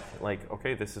Quebec. Like,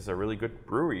 okay, this is a really good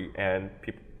brewery, and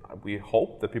people, we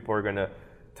hope that people are going to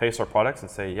taste our products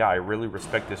and say, yeah, I really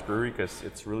respect this brewery because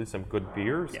it's really some good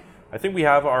beers. Yeah. I think we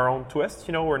have our own twist.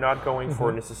 We're not going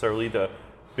for necessarily the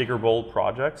bigger, bold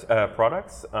products.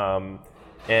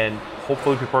 And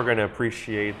hopefully people are going to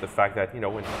appreciate the fact that, in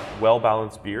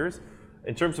well-balanced beers,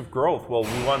 in terms of growth, well,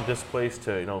 we want this place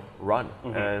to, run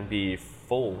and be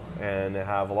full and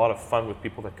have a lot of fun with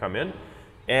people that come in.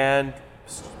 And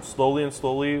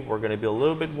slowly, we're going to be a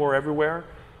little bit more everywhere.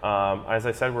 As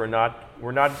I said, we're not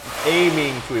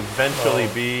aiming to eventually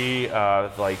be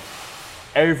like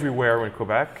everywhere in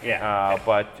Quebec.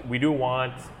 But we do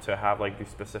want to have like these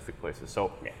specific places.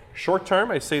 So short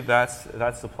term, I say that's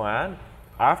the plan.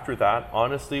 After that,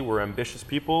 honestly, we're ambitious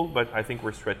people, but I think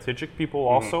we're strategic people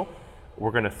also.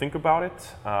 We're going to think about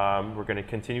it. We're going to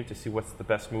continue to see what's the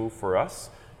best move for us.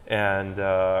 And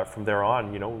from there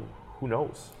on, who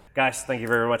knows? Guys, thank you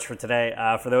very much for today.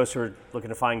 For those who are looking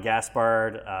to find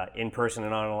Gaspard in person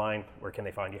and online, where can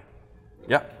they find you?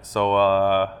 Yeah,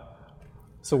 so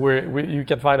you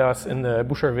can find us in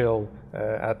Boucherville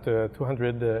at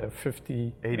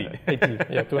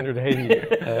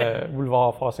 280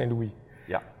 Boulevard Fort Saint-Louis.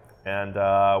 Yeah, and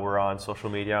we're on social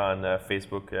media on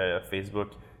Facebook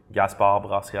Gaspard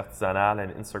Brasserie Artisanale,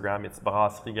 and Instagram it's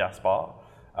Brasserie Gaspard.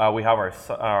 We have our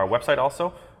website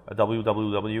also,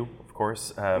 www, of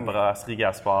course,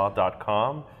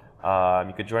 brasseriegaspard.com.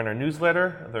 You could join our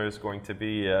newsletter. There's going to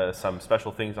be some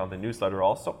special things on the newsletter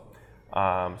also.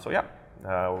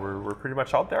 We're pretty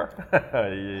much out there,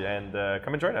 and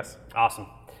come and join us. Awesome.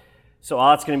 So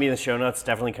all that's going to be in the show notes.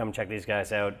 Definitely come check these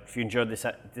guys out. If you enjoyed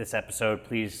this episode,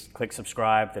 please click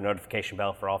subscribe, the notification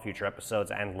bell for all future episodes,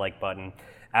 and like button.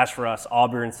 As for us,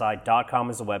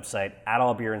 allbeerinside.com is the website,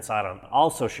 @allbeerinside on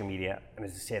all social media. And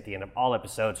as I say at the end of all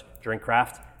episodes, drink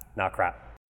craft, not crap.